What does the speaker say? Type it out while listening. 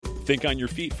Think on your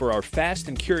feet for our Fast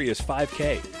and Curious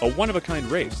 5K, a one-of-a-kind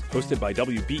race hosted by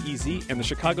WBEZ and the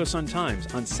Chicago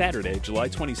Sun-Times on Saturday, July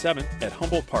 27th at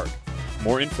Humboldt Park.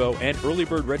 More info and early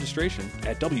bird registration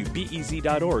at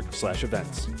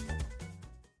wbez.org/events.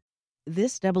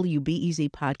 This WBEZ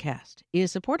podcast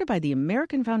is supported by the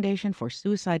American Foundation for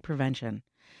Suicide Prevention.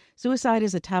 Suicide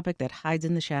is a topic that hides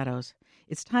in the shadows.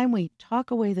 It's time we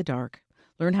talk away the dark,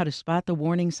 learn how to spot the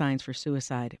warning signs for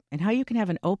suicide, and how you can have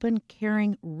an open,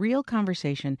 caring, real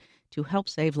conversation to help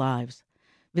save lives.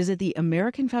 Visit the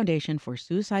American Foundation for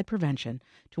Suicide Prevention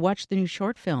to watch the new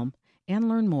short film and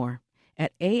learn more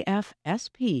at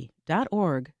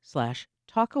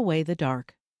afsp.org/talkawaythedark.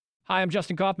 Hi, I'm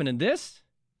Justin Kaufman, and this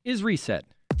is Reset.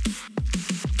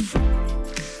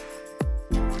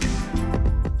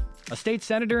 A state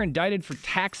senator indicted for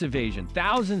tax evasion.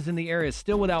 Thousands in the area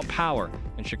still without power,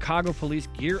 and Chicago police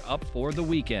gear up for the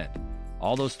weekend.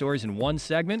 All those stories in one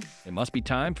segment. It must be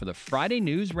time for the Friday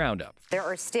News Roundup. There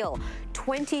are still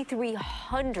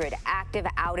 2,300 active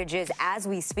outages as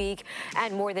we speak,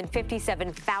 and more than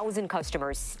 57,000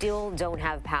 customers still don't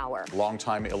have power.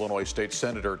 Longtime Illinois State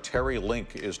Senator Terry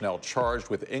Link is now charged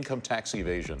with income tax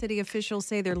evasion. City officials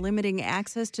say they're limiting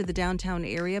access to the downtown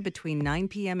area between 9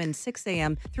 p.m. and 6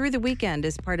 a.m. through the weekend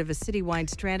as part of a citywide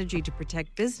strategy to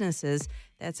protect businesses.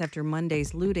 That's after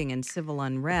Monday's looting and civil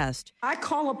unrest. I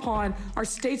call upon our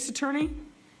state's attorney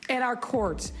and our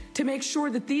courts to make sure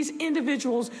that these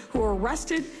individuals who are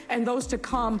arrested and those to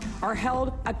come are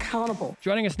held accountable.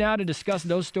 Joining us now to discuss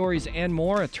those stories and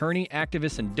more, attorney,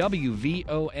 activist, and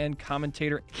WVON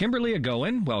commentator Kimberly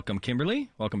Agoin. Welcome, Kimberly.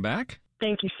 Welcome back.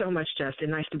 Thank you so much, Justin.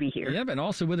 Nice to be here. Yep, and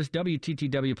also with us,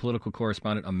 WTTW political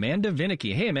correspondent Amanda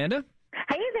Vinicky. Hey, Amanda.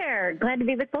 Hey there. Glad to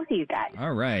be with both of you guys.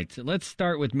 All right. Let's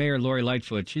start with Mayor Lori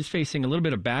Lightfoot. She's facing a little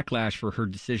bit of backlash for her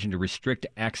decision to restrict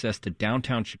access to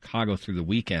downtown Chicago through the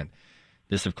weekend.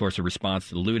 This, of course, a response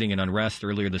to the looting and unrest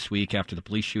earlier this week after the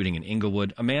police shooting in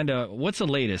Inglewood. Amanda, what's the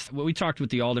latest? Well, we talked with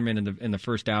the aldermen in the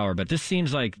first hour, but this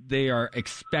seems like they are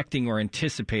expecting or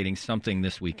anticipating something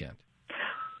this weekend.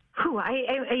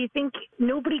 I think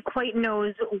nobody quite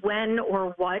knows when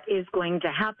or what is going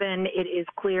to happen. It is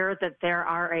clear that there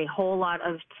are a whole lot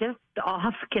of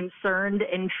tipped-off, concerned,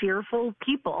 and fearful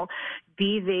people,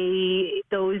 be they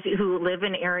those who live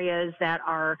in areas that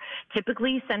are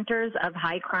typically centers of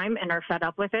high crime and are fed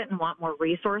up with it and want more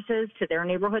resources to their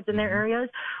neighborhoods and their areas,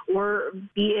 or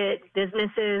be it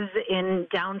businesses in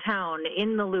downtown,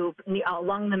 in the Loop,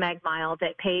 along the Mag Mile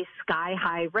that pay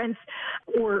sky-high rents,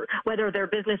 or whether they're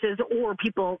businesses or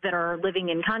people that are living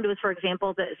in condos, for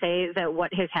example, that say that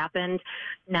what has happened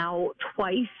now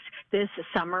twice this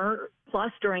summer,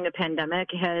 plus during a pandemic,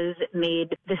 has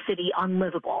made the city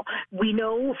unlivable. We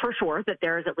know for sure that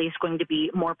there is at least going to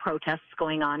be more protests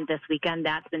going on this weekend.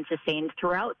 That's been sustained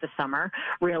throughout the summer,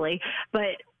 really.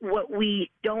 But what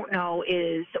we don't know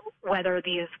is whether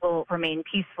these will remain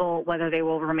peaceful, whether they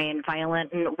will remain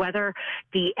violent, and whether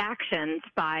the actions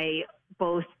by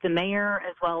both the mayor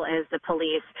as well as the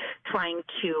police trying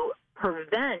to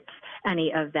prevent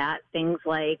any of that, things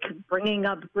like bringing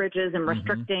up bridges and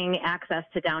restricting access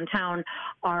to downtown,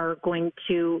 are going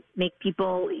to make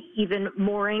people even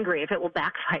more angry if it will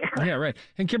backfire. Yeah, right.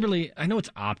 And Kimberly, I know it's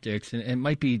optics and it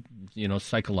might be,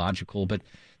 psychological, but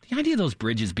the idea of those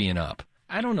bridges being up,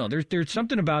 I don't know. There's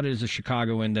something about it as a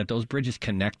Chicagoan that those bridges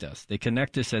connect us. They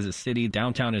connect us as a city.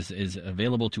 Downtown is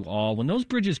available to all. When those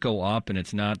bridges go up and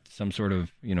it's not some sort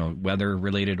of, weather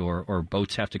related or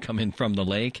boats have to come in from the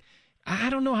lake, I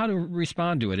don't know how to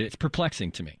respond to it. It's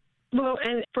perplexing to me. Well,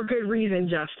 and for good reason,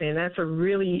 Justin. That's a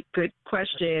really good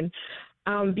question.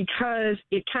 Because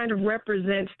it kind of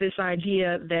represents this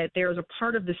idea that there's a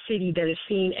part of the city that is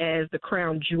seen as the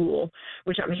crown jewel,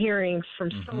 which I'm hearing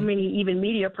from so many, even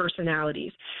media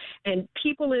personalities. And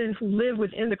people who live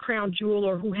within the crown jewel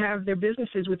or who have their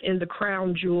businesses within the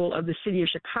crown jewel of the city of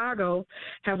Chicago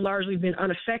have largely been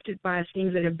unaffected by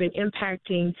things that have been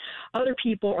impacting other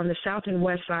people on the south and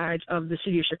west sides of the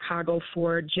city of Chicago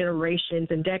for generations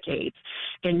and decades.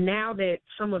 And now that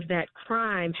some of that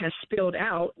crime has spilled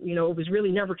out, it was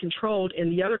really never controlled in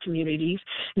the other communities.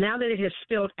 Now that it has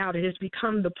spilled out, it has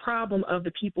become the problem of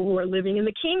the people who are living in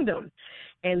the kingdom.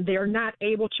 And they're not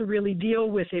able to really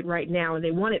deal with it right now. And they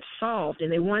want it solved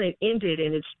and they want it ended.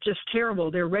 And it's just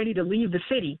terrible. They're ready to leave the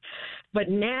city. But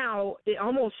now it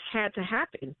almost had to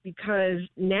happen because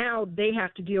now they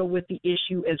have to deal with the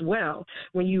issue as well.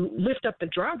 When you lift up the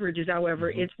drawbridges,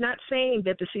 however, it's not saying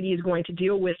that the city is going to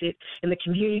deal with it in the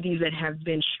communities that have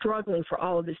been struggling for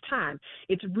all of this time.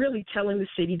 It's really telling the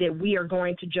city that we are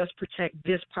going to just protect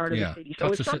this part of the city.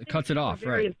 So it cuts it off,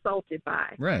 very insulted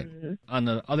by. Right. On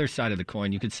the other side of the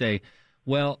coin, you could say,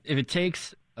 well, if it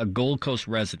takes a Gold Coast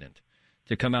resident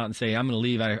to come out and say, I'm going to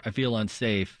leave, I feel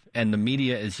unsafe, and the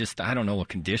media is just, I don't know, a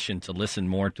condition to listen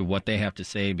more to what they have to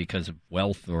say because of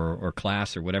wealth or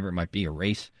class or whatever it might be, or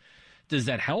race. Does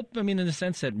that help? I mean, in the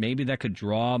sense that maybe that could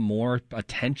draw more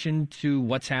attention to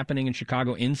what's happening in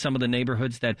Chicago in some of the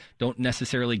neighborhoods that don't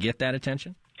necessarily get that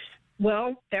attention?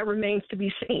 Well, that remains to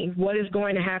be seen. What is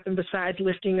going to happen besides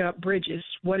lifting up bridges?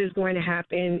 What is going to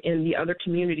happen in the other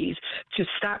communities to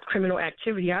stop criminal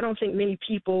activity? I don't think many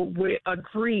people would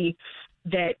agree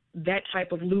that that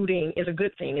type of looting is a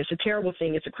good thing. It's a terrible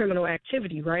thing. It's a criminal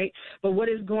activity, right? But what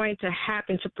is going to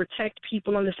happen to protect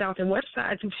people on the south and west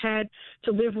sides who've had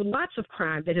to live with lots of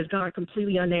crime that has gone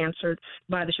completely unanswered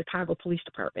by the Chicago Police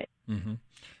Department? Mm-hmm.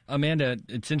 Amanda,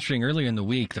 it's interesting. Earlier in the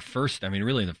week, the first day,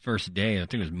 I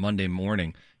think it was Monday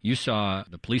morning, you saw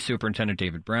the police superintendent,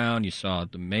 David Brown, you saw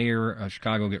the mayor of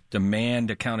Chicago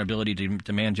demand accountability,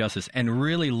 demand justice, and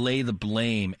really lay the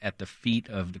blame at the feet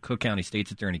of the Cook County State's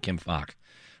Attorney, Kim Foxx.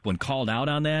 When called out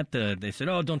on that, they said,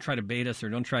 don't try to bait us or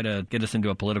don't try to get us into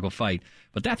a political fight.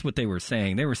 But that's what they were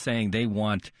saying. They were saying they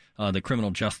want the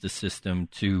criminal justice system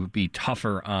to be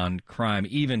tougher on crime,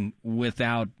 even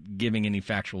without giving any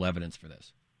factual evidence for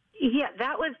this. Yeah,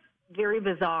 that was very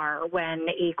bizarre when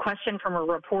a question from a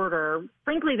reporter,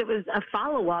 frankly, that was a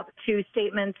follow-up to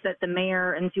statements that the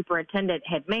mayor and superintendent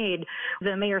had made.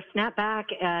 The mayor snapped back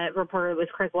at reporter was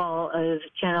Craig Wall of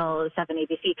Channel 7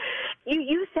 ABC.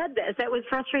 You said this. That was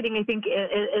frustrating, I think,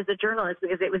 as a journalist,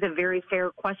 because it was a very fair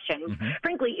question. Mm-hmm.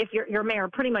 Frankly, if you're mayor,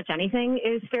 pretty much anything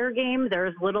is fair game.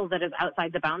 There's little that is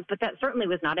outside the bounds, but that certainly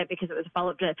was not it, because it was a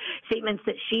follow-up to statements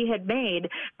that she had made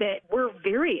that were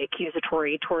very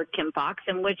accusatory toward Kim Foxx,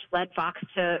 and which led Fox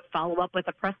to follow up with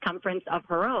a press conference of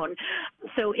her own.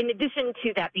 So in addition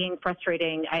to that being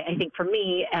frustrating, I think for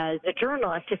me as a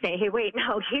journalist to say, hey, wait,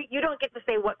 no, you don't get to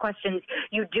say what questions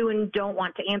you do and don't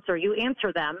want to answer. You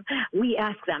answer them. We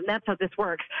ask them. That's how this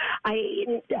works. I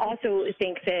also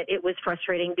think that it was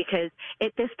frustrating because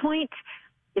at this point,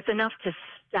 it's enough to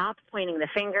stop pointing the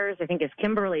fingers. I think as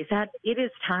Kimberly said, it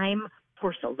is time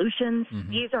for solutions.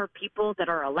 Mm-hmm. These are people that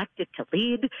are elected to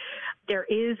lead. There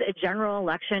is a general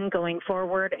election going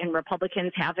forward, and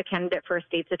Republicans have a candidate for a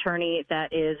state's attorney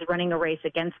that is running a race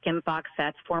against Kim Foxx.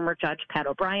 That's former Judge Pat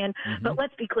O'Brien. Mm-hmm. But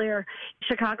let's be clear,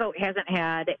 Chicago hasn't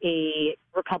had a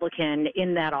Republican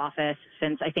in that office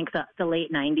since, I think, the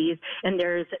late 90s, and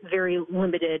there's very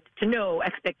limited to no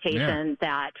expectation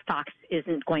that Foxx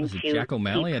isn't going to Jack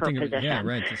O'Malley? I think position. Yeah,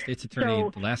 right. The state's attorney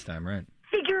last time, right.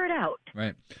 Figure it out.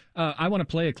 Right. I want to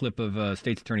play a clip of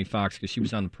State's Attorney Foxx because she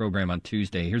was on the program on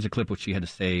Tuesday. Here's a clip what she had to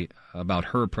say about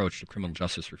her approach to criminal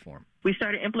justice reform. We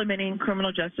started implementing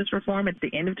criminal justice reform at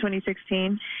the end of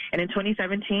 2016, and in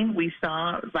 2017, we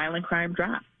saw violent crime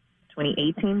drop.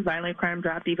 2018, violent crime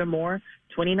dropped even more.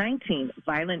 2019,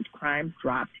 violent crime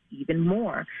dropped even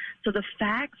more. So the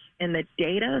facts and the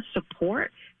data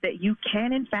support that you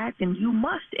can, in fact, and you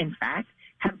must, in fact,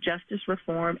 have justice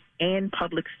reform and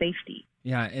public safety.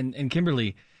 Yeah, and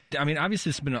Kimberly, I mean, obviously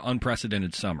it's been an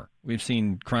unprecedented summer. We've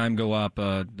seen crime go up,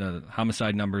 the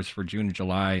homicide numbers for June and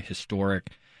July, historic.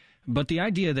 But the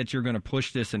idea that you're going to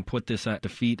push this and put this at the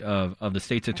feet of the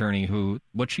state's attorney who,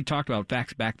 what she talked about,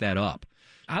 facts back that up.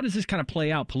 How does this kind of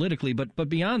play out politically? But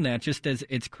beyond that, just as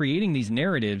it's creating these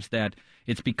narratives that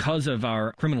it's because of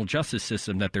our criminal justice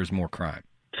system that there's more crime.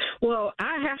 Well,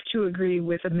 I have to agree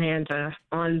with Amanda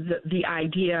on the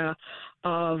idea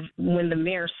of when the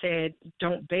mayor said,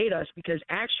 don't bait us, because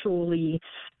actually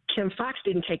Kim Foxx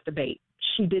didn't take the bait.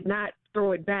 She did not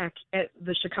throw it back at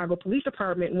the Chicago Police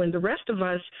Department when the rest of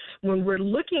us, when we're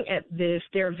looking at this,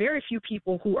 there are very few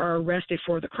people who are arrested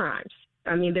for the crimes.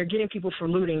 I mean, they're getting people for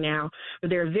looting now, but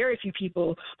there are very few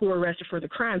people who are arrested for the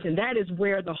crimes, and that is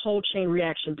where the whole chain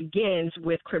reaction begins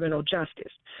with criminal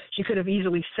justice. She could have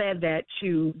easily said that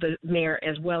to the mayor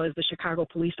as well as the Chicago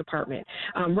Police Department.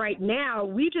 Right now,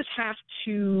 we just have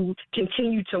to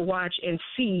continue to watch and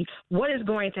see what is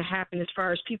going to happen as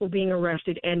far as people being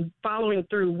arrested and following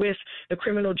through with the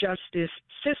criminal justice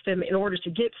system in order to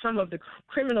get some of the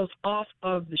criminals off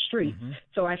of the street. Mm-hmm.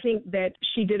 So I think that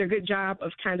she did a good job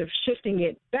of kind of shifting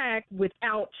it back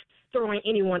without throwing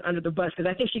anyone under the bus, because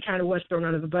I think she kind of was thrown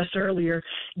under the bus earlier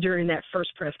during that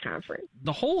first press conference.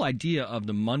 The whole idea of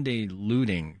the Monday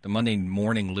looting, the Monday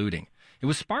morning looting, it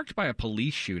was sparked by a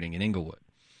police shooting in Inglewood.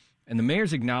 And the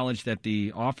mayor's acknowledged that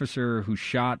the officer who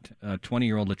shot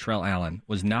 20-year-old Latrell Allen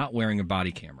was not wearing a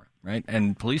body camera, right?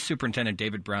 And Police Superintendent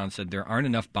David Brown said there aren't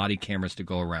enough body cameras to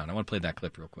go around. I want to play that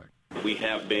clip real quick. We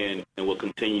have been and will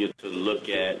continue to look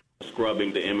at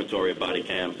scrubbing the inventory of body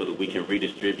cams so that we can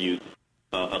redistribute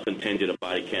a contingent of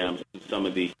body cams to some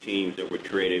of these teams that were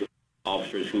created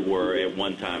officers who were at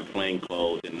one time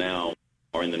plainclothes and now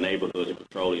are in the neighborhoods and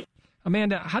patrolling.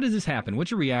 Amanda, how does this happen?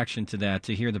 What's your reaction to that,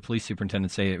 to hear the police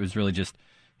superintendent say it was really just,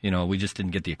 we just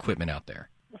didn't get the equipment out there?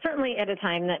 Certainly at a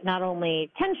time that not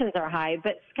only tensions are high,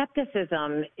 but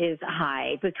skepticism is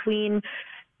high between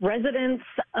residents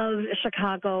of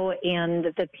Chicago and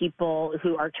the people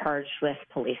who are charged with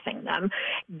policing them.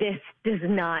 This does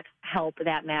not help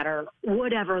that matter,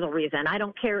 whatever the reason. I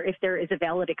don't care if there is a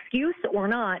valid excuse or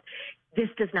not. This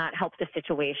does not help the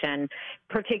situation,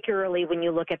 particularly when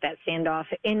you look at that standoff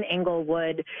in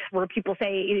Englewood, where people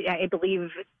say, I believe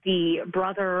the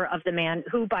brother of the man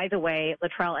who, by the way,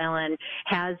 Latrell Allen,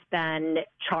 has been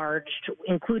charged,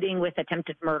 including with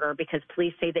attempted murder, because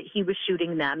police say that he was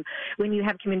shooting them. When you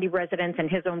have community residents and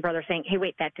his own brother saying, hey,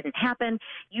 wait, that didn't happen,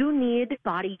 you need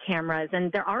body cameras.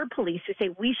 And there are police who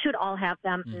say we should all have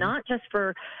them, not just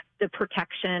for the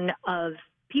protection of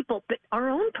people, but our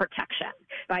own protection.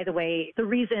 By the way, the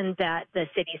reason that the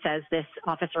city says this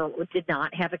officer did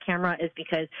not have a camera is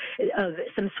because of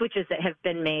some switches that have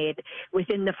been made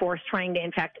within the force trying to,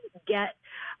 in fact, get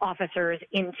officers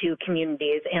into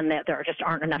communities, and that there just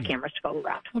aren't enough cameras to go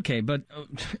around. Okay, but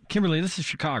Kimberly, this is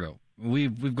Chicago.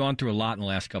 We've gone through a lot in the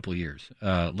last couple of years.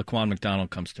 Laquan McDonald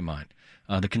comes to mind.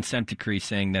 The consent decree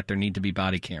saying that there need to be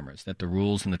body cameras, that the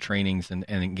rules and the trainings and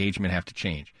engagement have to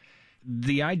change.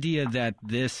 The idea that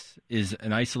this is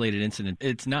an isolated incident,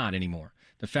 it's not anymore.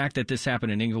 The fact that this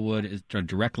happened in Englewood is a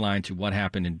direct line to what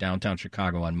happened in downtown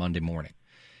Chicago on Monday morning.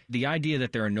 The idea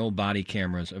that there are no body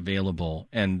cameras available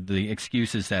and the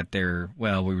excuses that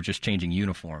we were just changing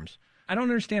uniforms. I don't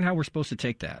understand how we're supposed to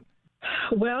take that.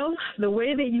 Well, the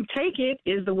way that you take it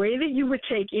is the way that you would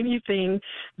take anything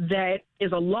that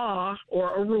is a law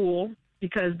or a rule,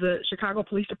 because the Chicago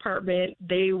Police Department,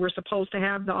 they were supposed to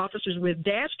have the officers with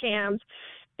dash cams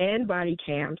and body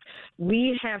cams.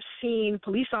 We have seen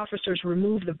police officers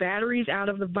remove the batteries out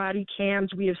of the body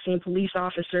cams. We have seen police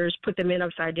officers put them in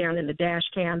upside down in the dash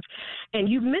cams. And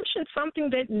you mentioned something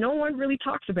that no one really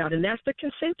talks about, and that's the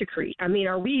consent decree. I mean,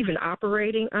 are we even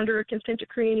operating under a consent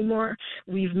decree anymore?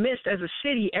 We've missed, as a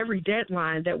city, every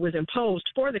deadline that was imposed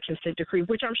for the consent decree,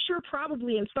 which I'm sure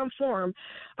probably in some form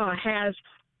has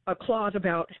a clause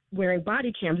about wearing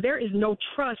body cams. There is no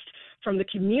trust from the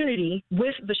community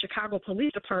with the Chicago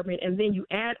Police Department, and then you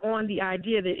add on the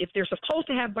idea that if they're supposed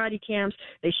to have body cams,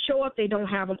 they show up, they don't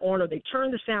have them on, or they turn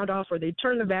the sound off, or they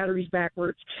turn the batteries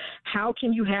backwards. How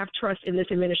can you have trust in this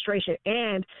administration?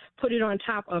 And put it on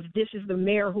top of, this is the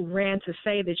mayor who ran to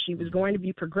say that she was going to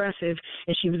be progressive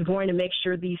and she was going to make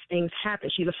sure these things happen.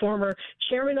 She's a former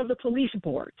chairman of the police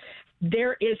board.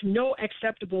 There is no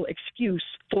acceptable excuse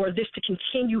for this to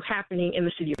continue happening in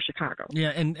the city of Chicago. Yeah,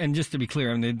 and just to be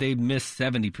clear, I mean, they missed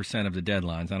 70% of the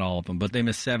deadlines, not all of them, but they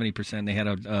missed 70%. They had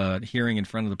a hearing in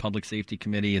front of the Public Safety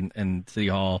Committee and City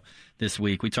Hall this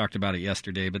week. We talked about it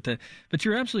yesterday, but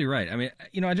you're absolutely right. I mean,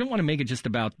 I don't want to make it just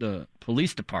about the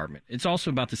police department. It's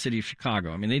also about the city of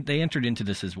Chicago. I mean, they entered into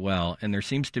this as well, and there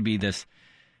seems to be this,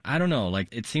 I don't know, like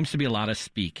it seems to be a lot of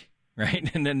speak.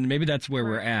 Right, and then maybe that's where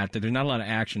we're at. That there's not a lot of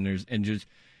action. There's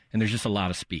just a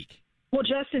lot of speak. Well,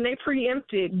 Justin, they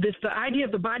preempted this. The idea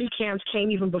of the body cams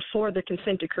came even before the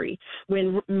consent decree.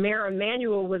 When Mayor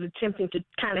Emanuel was attempting to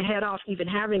kind of head off even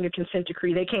having a consent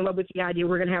decree, they came up with the idea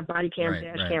we're going to have body cams,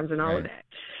 dash cams, and all of that.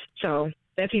 So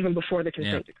that's even before the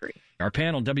consent decree. Our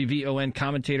panel, WVON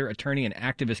commentator, attorney, and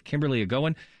activist Kimberly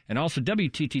Agowan, and also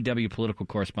WTTW political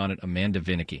correspondent Amanda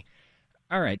Vinicky.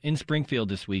 All right, in Springfield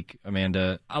this week,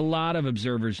 Amanda, a lot of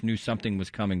observers knew something was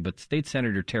coming, but State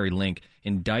Senator Terry Link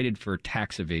indicted for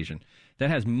tax evasion. That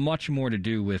has much more to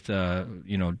do with,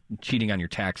 cheating on your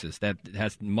taxes. That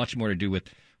has much more to do with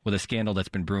a scandal that's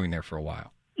been brewing there for a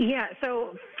while. Yeah,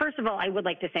 so first of all, I would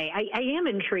like to say I am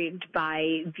intrigued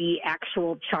by the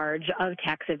actual charge of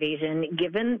tax evasion,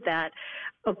 given that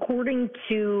according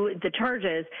to the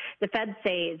charges, the feds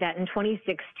say that in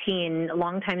 2016,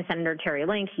 longtime Senator Terry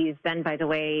Link, he's been, by the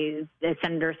way, a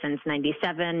senator since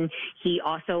 97. He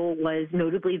also was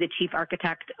notably the chief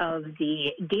architect of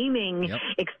the gaming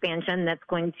expansion that's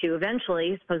going to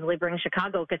eventually supposedly bring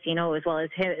Chicago Casino as well as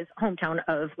his hometown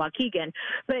of Waukegan.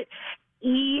 But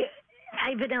he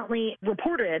evidently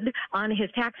reported on his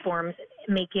tax forms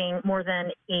making more than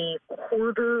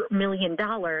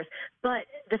 $250,000, but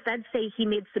the feds say he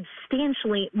made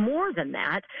substantially more than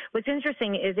that. What's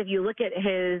interesting is if you look at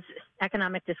his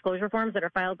economic disclosure forms that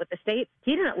are filed with the state,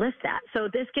 he didn't list that. So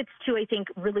this gets to, I think,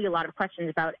 really a lot of questions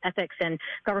about ethics and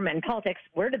government and politics.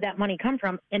 Where did that money come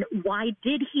from, and why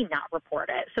did he not report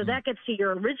it? So that gets to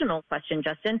your original question,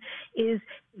 Justin, is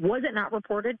was it not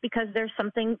reported because there's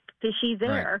something fishy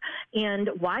there? Right. And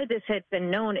why this had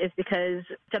been known is because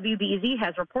WBEZ he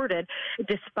has reported,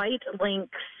 despite Link's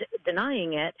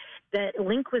denying it, that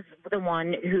Link was the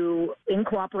one who, in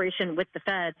cooperation with the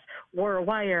feds, wore a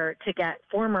wire to get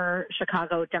former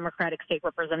Chicago Democratic State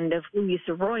Representative Luis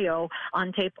Arroyo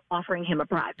on tape offering him a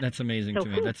bribe. That's amazing to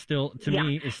me. That's still, to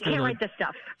me, is still can't write this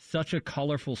stuff. Such a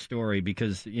colorful story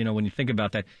because, when you think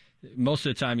about that, most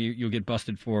of the time you'll get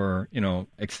busted for,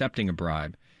 accepting a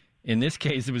bribe. In this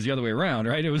case, it was the other way around,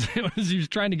 right? It was he was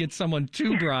trying to get someone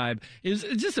to bribe. It's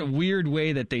just a weird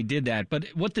way that they did that. But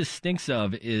what this stinks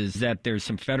of is that there's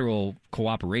some federal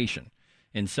cooperation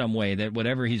in some way, that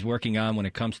whatever he's working on when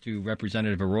it comes to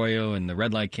Representative Arroyo and the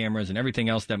red light cameras and everything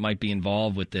else that might be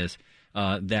involved with this,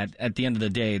 that at the end of the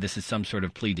day, this is some sort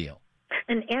of plea deal.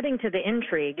 And adding to the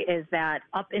intrigue is that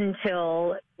up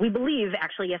until, we believe,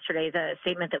 actually yesterday, the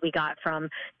statement that we got from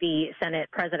the Senate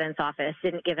President's office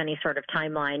didn't give any sort of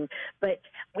timeline, but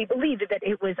we believe that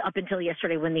it was up until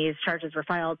yesterday when these charges were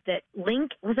filed that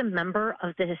Link was a member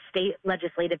of the State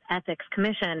Legislative Ethics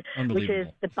Commission, which is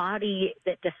the body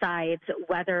that decides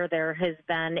whether there has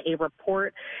been a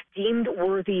report deemed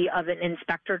worthy of an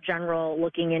inspector general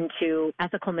looking into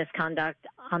ethical misconduct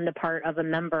on the part of a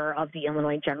member of the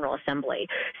Illinois General Assembly.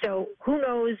 So who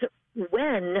knows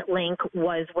when Link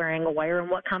was wearing a wire and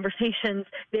what conversations,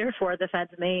 therefore, the feds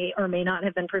may or may not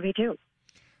have been privy to.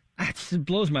 It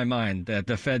blows my mind that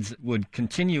the feds would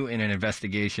continue in an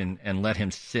investigation and let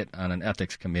him sit on an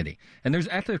ethics committee. And there's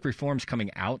ethics reforms coming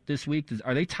out this week.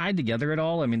 Are they tied together at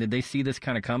all? I mean, did they see this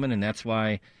kind of coming, and that's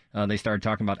why they started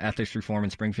talking about ethics reform in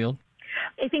Springfield?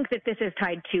 I think that this is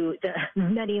tied to the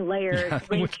many layers.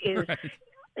 Link is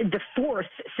the fourth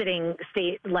sitting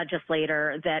state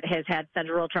legislator that has had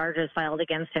federal charges filed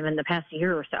against him in the past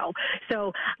year or so.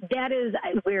 So that is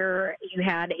where you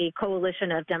had a coalition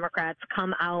of Democrats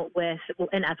come out with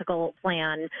an ethical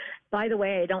plan. By the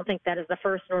way, I don't think that is the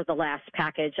first nor the last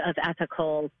package of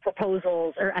ethical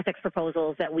proposals or ethics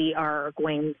proposals that we are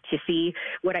going to see.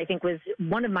 What I think was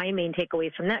one of my main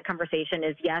takeaways from that conversation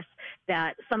is, yes,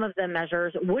 that some of the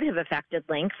measures would have affected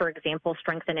Link, for example,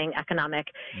 strengthening economic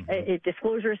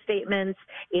disclosure statements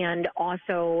and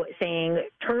also saying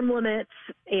term limits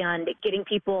and getting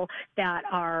people that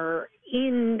are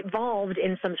involved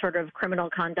in some sort of criminal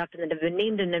conduct and that have been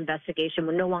named in an investigation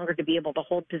would no longer to be able to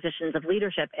hold positions of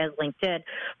leadership as Link did.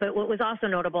 But what was also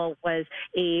notable was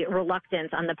a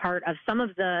reluctance on the part of some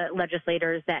of the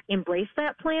legislators that embraced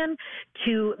that plan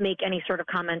to make any sort of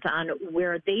comment on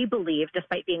where they believe,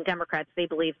 despite being Democrats, they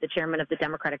believe the chairman of the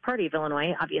Democratic Party of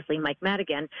Illinois, obviously Mike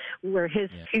Madigan, where his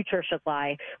future should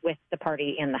lie with the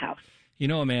party in the House.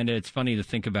 Amanda, it's funny to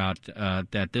think about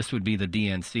that this would be the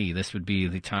DNC. This would be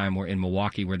the time where in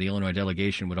Milwaukee where the Illinois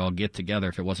delegation would all get together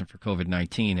if it wasn't for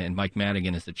COVID-19. And Mike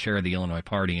Madigan is the chair of the Illinois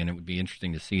party, and it would be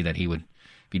interesting to see that he would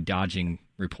be dodging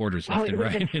reporters left and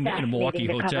right in a Milwaukee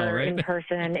hotel, right? In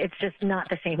person. It's just not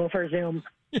the same over Zoom.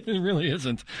 It really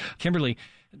isn't. Kimberly,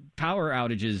 power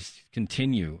outages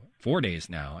continue 4 days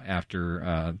now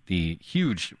after the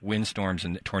huge windstorms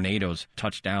and tornadoes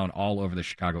touched down all over the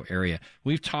Chicago area.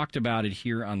 We've talked about it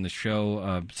here on the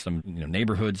show, some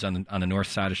neighborhoods on the north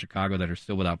side of Chicago that are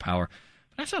still without power.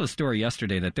 But I saw the story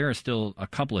yesterday that there are still a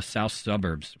couple of south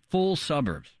suburbs, full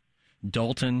suburbs,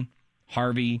 Dalton,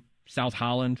 Harvey, South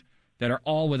Holland, that are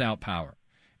all without power.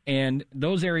 And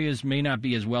those areas may not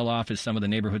be as well off as some of the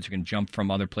neighborhoods who can jump from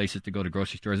other places to go to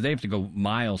grocery stores. They have to go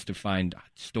miles to find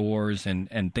stores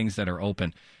and things that are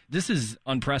open. This is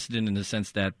unprecedented in the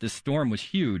sense that this storm was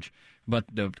huge, but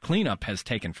the cleanup has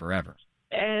taken forever.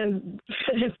 And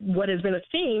what has been a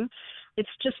theme, it's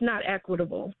just not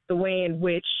equitable, the way in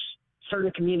which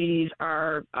certain communities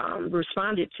are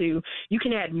responded to. You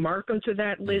can add Markham to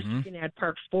that list. You can add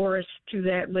Park Forest to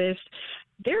that list.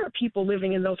 There are people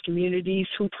living in those communities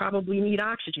who probably need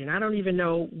oxygen. I don't even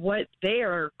know what they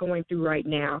are going through right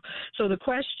now. So the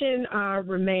question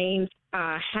remains,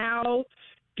 how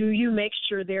do you make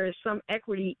sure there is some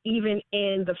equity even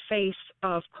in the face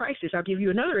of crisis? I'll give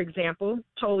you another example,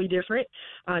 totally different,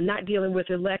 not dealing with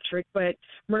electric, but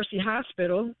Mercy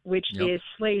Hospital, which is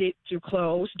slated to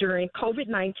close during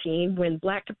COVID-19 when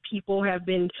Black people have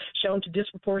been shown to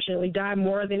disproportionately die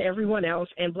more than everyone else,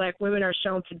 and Black women are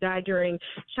shown to die during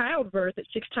childbirth at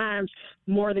 6 times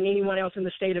more than anyone else in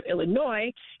the state of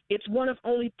Illinois. It's one of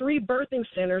only 3 birthing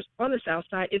centers on the South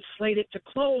Side. It's slated to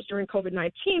close during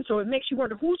COVID-19, so it makes you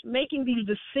wonder who's making these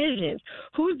decisions?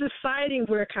 Who's deciding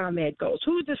where ComEd goes?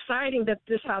 Who's deciding that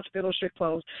this hospital should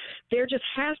close? There just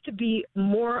has to be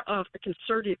more of a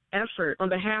concerted effort on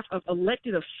behalf of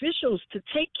elected officials to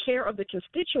take care of the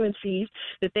constituencies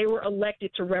that they were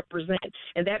elected to represent.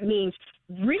 And that means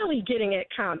really getting at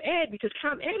ComEd, because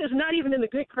ComEd is not even in the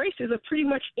good graces of pretty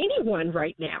much anyone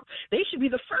right now. They should be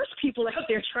the first people out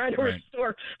there trying to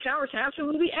restore power to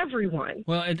absolutely everyone.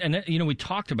 Well, and we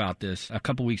talked about this a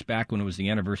couple weeks back when it was the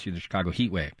anniversary of the Chicago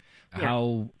heat wave,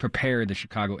 how prepared the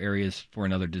Chicago area is for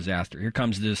another disaster. Here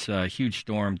comes this huge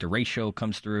storm. Derecho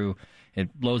comes through.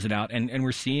 It blows it out, and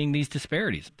we're seeing these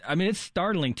disparities. I mean, it's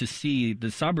startling to see the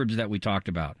suburbs that we talked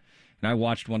about. And I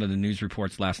watched one of the news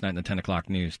reports last night in the 10 o'clock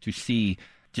news to see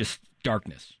just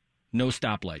darkness, no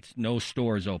stoplights, no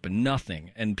stores open, nothing,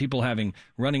 and people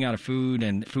running out of food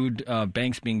and food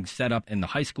banks being set up in the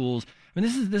high schools. I mean,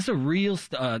 this is a real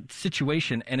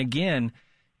situation, and again,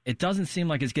 it doesn't seem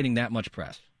like it's getting that much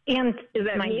press. And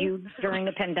mind you, during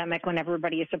the pandemic, when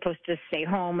everybody is supposed to stay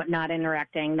home, not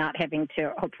interacting, not having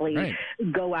to hopefully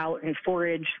go out and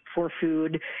forage for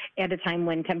food at a time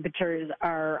when temperatures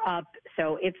are up,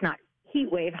 so it's not heat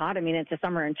wave hot. I mean, it's a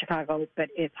summer in Chicago, but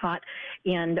it's hot.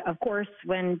 And of course,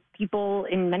 when people,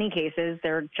 in many cases,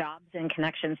 their jobs and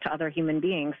connections to other human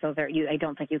beings. So I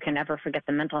don't think you can ever forget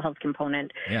the mental health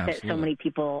component that so many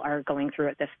people are going through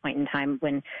at this point in time,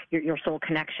 when your sole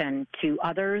connection to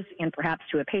others and perhaps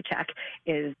to a paycheck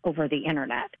is over the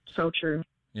internet. So true.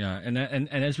 Yeah, and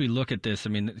as we look at this,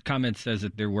 I mean, the comment says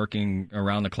that they're working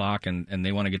around the clock and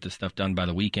they want to get this stuff done by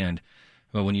the weekend.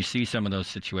 But when you see some of those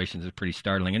situations, it's pretty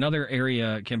startling. Another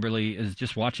area, Kimberly, is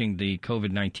just watching the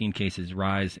COVID-19 cases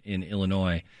rise in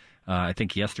Illinois. I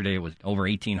think yesterday it was over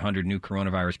 1,800 new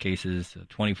coronavirus cases,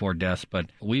 24 deaths, but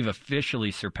we've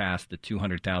officially surpassed the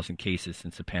 200,000 cases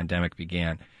since the pandemic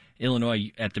began.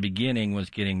 Illinois, at the beginning, was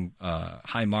getting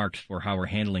high marks for how we're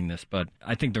handling this, but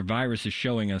I think the virus is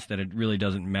showing us that it really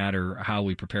doesn't matter how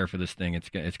we prepare for this thing. It's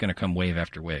going to come wave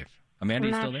after wave. Amanda,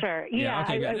 you still there? Sure. Yeah,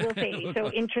 okay, I will say,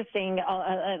 so interesting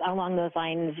along those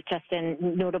lines, Justin,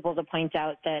 notable to point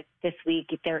out that this week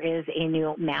there is a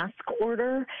new mask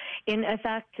order in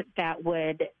effect that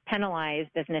would penalize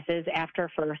businesses after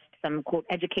first some, quote,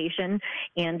 education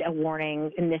and a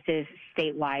warning, and this is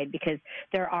statewide, because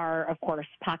there are, of course,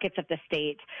 pockets of the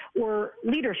state or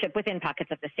leadership within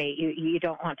pockets of the state. You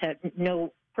don't want to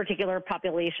know particular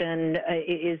population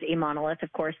is a monolith,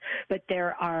 of course, but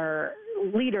there are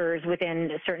leaders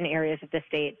within certain areas of the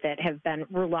state that have been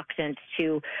reluctant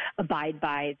to abide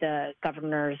by the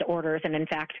governor's orders. And in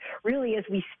fact, really, as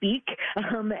we speak,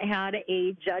 had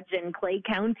a judge in Clay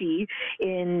County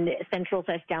in central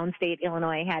 / downstate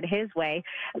Illinois had his way,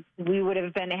 we would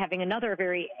have been having another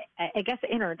very, I guess,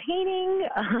 entertaining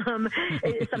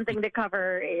something to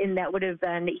cover, and that would have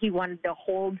been he wanted to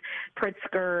hold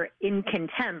Pritzker in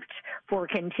contempt for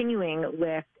continuing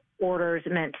with orders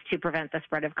meant to prevent the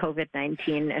spread of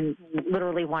COVID-19, and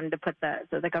literally wanted to put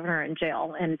the governor in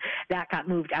jail. And that got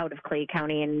moved out of Clay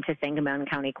County into Sangamon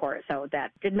County Court. So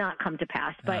that did not come to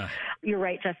pass. But you're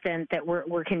right, Justin, that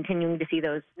we're continuing to see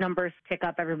those numbers tick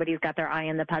up. Everybody's got their eye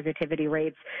on the positivity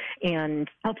rates. And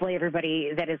hopefully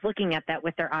everybody that is looking at that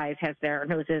with their eyes has their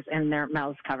noses and their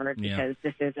mouths covered, because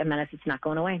this is a menace that's not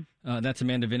going away. That's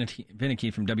Amanda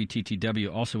Vinicky from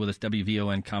WTTW. Also with us,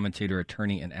 WVON commentator,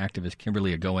 attorney, and activist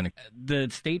Kimberly Agoin. The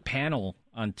state panel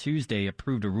on Tuesday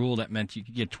approved a rule that meant you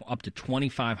could get up to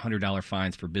 $2,500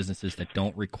 fines for businesses that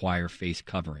don't require face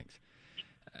coverings.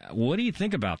 What do you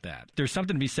think about that? There's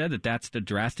something to be said that that's the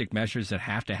drastic measures that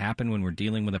have to happen when we're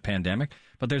dealing with a pandemic.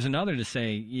 But there's another to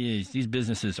say, yes, these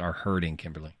businesses are hurting,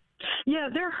 Kimberly. Yeah,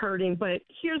 they're hurting, but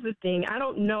here's the thing. I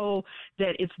don't know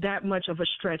that it's that much of a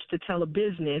stretch to tell a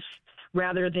business,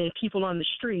 rather than people on the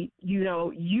street,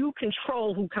 you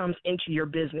control who comes into your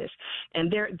business,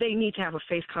 and they need to have a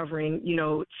face covering,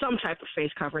 some type of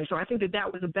face covering. So I think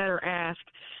that was a better ask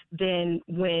than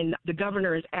when the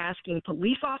governor is asking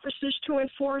police officers to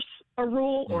enforce a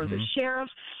rule, or the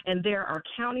sheriffs, and there are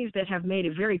counties that have made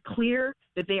it very clear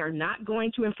that they are not going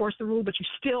to enforce the rule, but you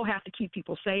still have to keep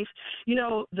people safe.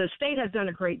 The state has done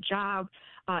a great job,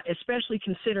 especially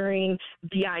considering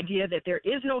the idea that there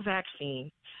is no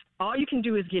vaccine. All you can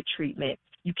do is get treatment.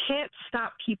 You can't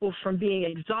stop people from being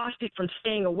exhausted from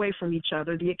staying away from each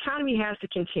other. The economy has to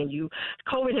continue.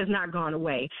 COVID has not gone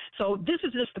away. So this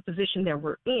is just the position that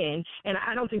we're in, and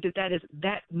I don't think that is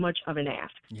that much of an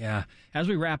ask. Yeah. As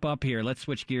we wrap up here, let's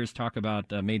switch gears, talk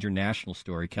about a major national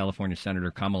story. California Senator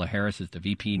Kamala Harris is the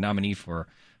VP nominee for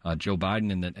Joe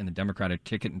Biden in the Democratic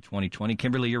ticket in 2020.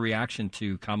 Kimberly, your reaction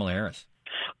to Kamala Harris?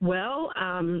 Well,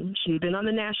 she's been on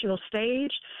the national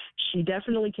stage. She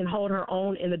definitely can hold her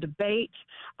own in the debate.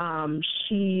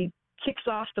 She kicks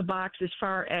off the box as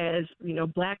far as,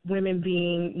 Black women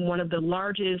being one of the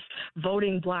largest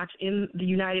voting blocs in the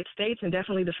United States and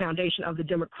definitely the foundation of the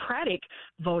Democratic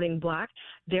voting bloc.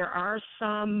 There are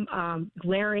some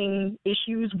glaring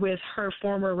issues with her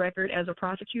former record as a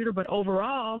prosecutor, but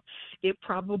overall, it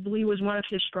probably was one of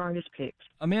his strongest picks.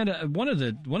 Amanda, one of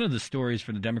the stories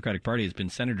for the Democratic Party has been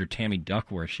Senator Tammy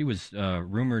Duckworth. She was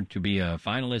rumored to be a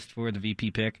finalist for the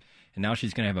VP pick, and now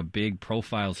she's going to have a big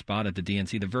profile spot at the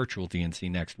DNC, the virtual DNC,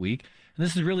 next week. And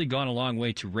this has really gone a long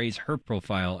way to raise her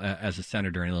profile as a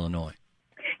senator in Illinois.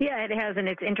 Yeah, it has, and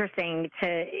it's interesting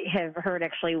to have heard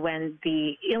actually when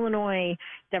the Illinois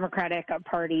Democratic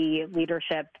Party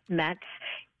leadership met,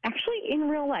 actually in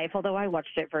real life, although I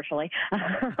watched it virtually.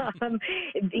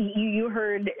 You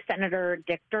heard Senator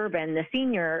Dick Durbin, the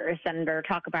senior senator,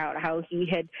 talk about how he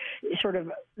had sort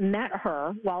of met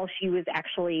her while she was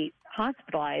actually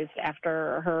hospitalized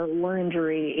after her lung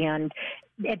injury, and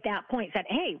at that point said,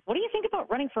 hey, what do you think about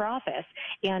running for office?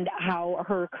 And how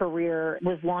her career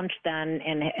was launched then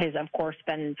and has, of course,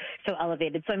 been so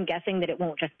elevated. So I'm guessing that it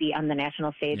won't just be on the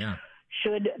national stage. Yeah.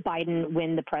 Should Biden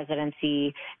win the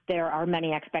presidency, there are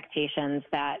many expectations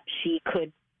that she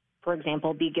could, for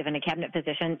example, be given a cabinet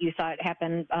position. You saw it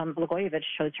happen. Blagojevich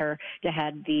chose her to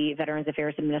head the Veterans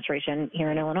Affairs Administration here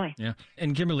in Illinois. Yeah.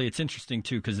 And Kimberly, it's interesting,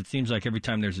 too, because it seems like every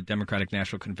time there's a Democratic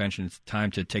National Convention, it's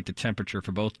time to take the temperature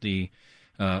for both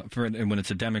and when it's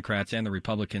the Democrats and the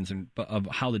Republicans, and of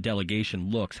how the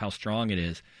delegation looks, how strong it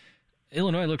is.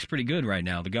 Illinois looks pretty good right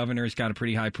now. The governor's got a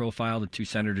pretty high profile. The two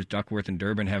senators, Duckworth and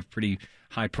Durbin, have pretty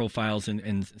high profiles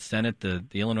in Senate. The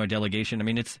Illinois delegation, I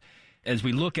mean, it's as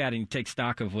we look at it and take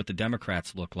stock of what the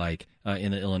Democrats look like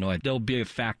in Illinois, they'll be a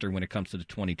factor when it comes to the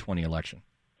 2020 election.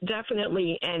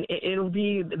 Definitely, and it'll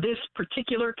be, this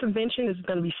particular convention is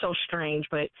going to be so strange,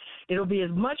 but it'll be as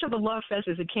much of a love fest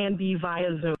as it can be via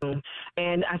Zoom.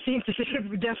 And I think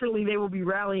definitely they will be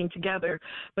rallying together.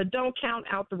 But don't count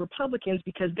out the Republicans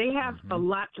because they have a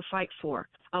lot to fight for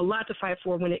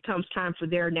when it comes time for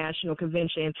their national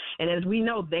convention. And as we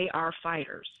know, they are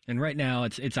fighters. And right now,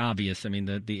 it's obvious. I mean,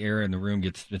 the air in the room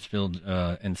gets filled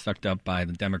and sucked up by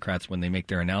the Democrats when they make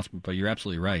their announcement. But you're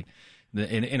absolutely right.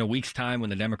 In a week's time, when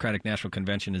the Democratic National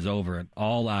Convention is over,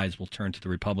 all eyes will turn to the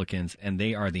Republicans, and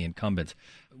they are the incumbents.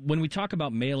 When we talk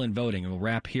about mail-in voting, and we'll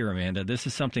wrap here, Amanda, this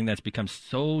is something that's become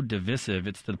so divisive.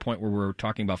 It's to the point where we're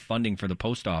talking about funding for the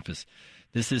post office.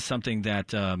 This is something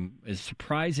that is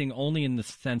surprising only in the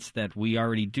sense that we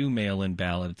already do mail-in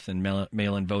ballots and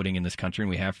mail-in voting in this country, and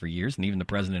we have for years, and even the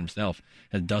president himself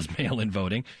does mail-in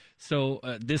voting. So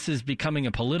this is becoming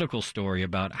a political story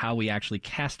about how we actually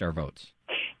cast our votes.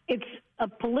 It's a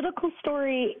political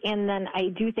story, and then I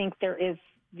do think there is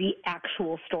the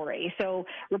actual story. So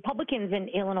Republicans in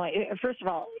Illinois, first of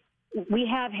all, we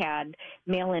have had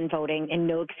mail-in voting and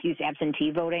no-excuse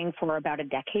absentee voting for about a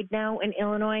decade now in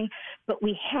Illinois, but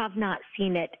we have not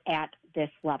seen it at this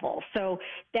level. So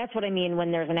that's what I mean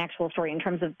when there's an actual story in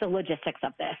terms of the logistics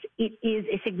of this. It is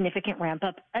a significant ramp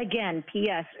up. Again,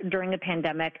 P.S., during a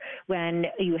pandemic when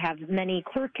you have many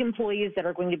clerk employees that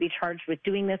are going to be charged with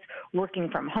doing this, working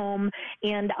from home,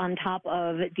 and on top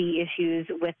of the issues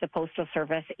with the Postal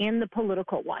Service and the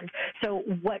political one. So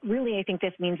what really I think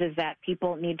this means is that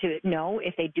people need to know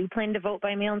if they do plan to vote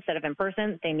by mail instead of in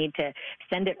person, they need to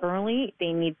send it early.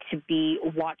 They need to be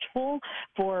watchful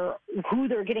for who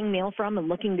they're getting mail from and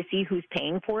looking to see who's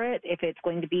paying for it, if it's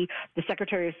going to be the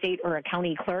Secretary of State or a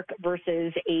county clerk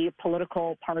versus a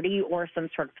political party or some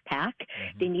sort of PAC.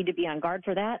 They need to be on guard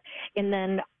for that. And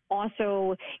then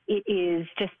also, it is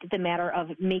just the matter of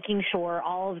making sure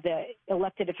all of the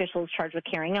elected officials charged with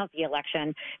carrying out the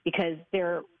election, because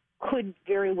there could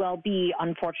very well be,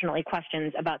 unfortunately,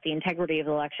 questions about the integrity of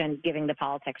the election, given the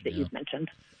politics that you've mentioned.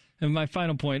 And my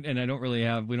final point, and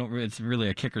it's really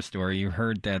a kicker story. You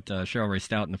heard that Cheryl Ray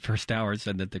Stout in the first hour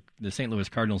said that the St. Louis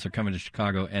Cardinals are coming to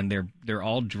Chicago, and they're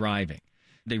all driving.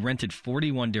 They rented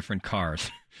 41 different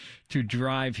cars to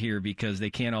drive here because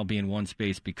they can't all be in one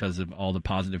space because of all the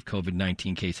positive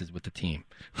COVID-19 cases with the team.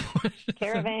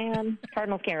 Caravan,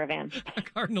 Cardinals caravan.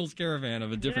 Cardinals caravan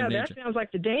of a different nature. That sounds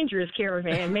like the dangerous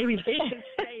caravan. Maybe they should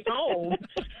stay home.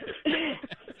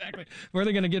 Exactly. Where are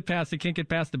they going to get past? They can't get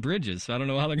past the bridges, so I don't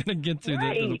know how they're going to get to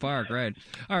the park. Right.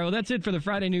 All right, well, that's it for the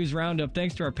Friday News Roundup.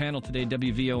 Thanks to our panel today,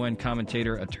 WVON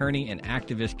commentator, attorney, and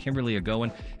activist Kimberly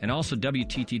Agowan, and also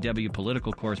WTTW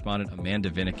political correspondent Amanda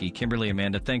Vinicky. Kimberly,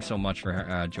 Amanda, thanks so much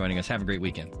for joining us. Have a great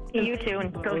weekend. You too,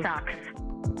 and go Sox.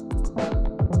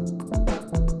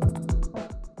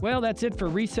 Well, that's it for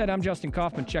Reset. I'm Justin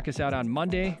Kaufman. Check us out on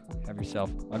Monday. Have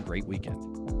yourself a great weekend.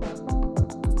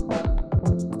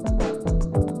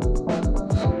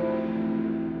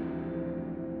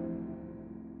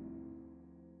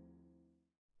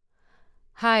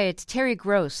 Hi, it's Terry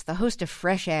Gross, the host of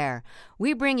Fresh Air.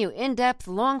 We bring you in-depth,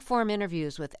 long-form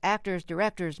interviews with actors,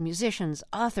 directors, musicians,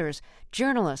 authors,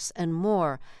 journalists, and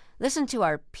more. Listen to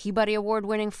our Peabody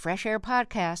Award-winning Fresh Air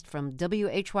podcast from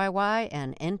WHYY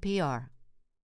and NPR.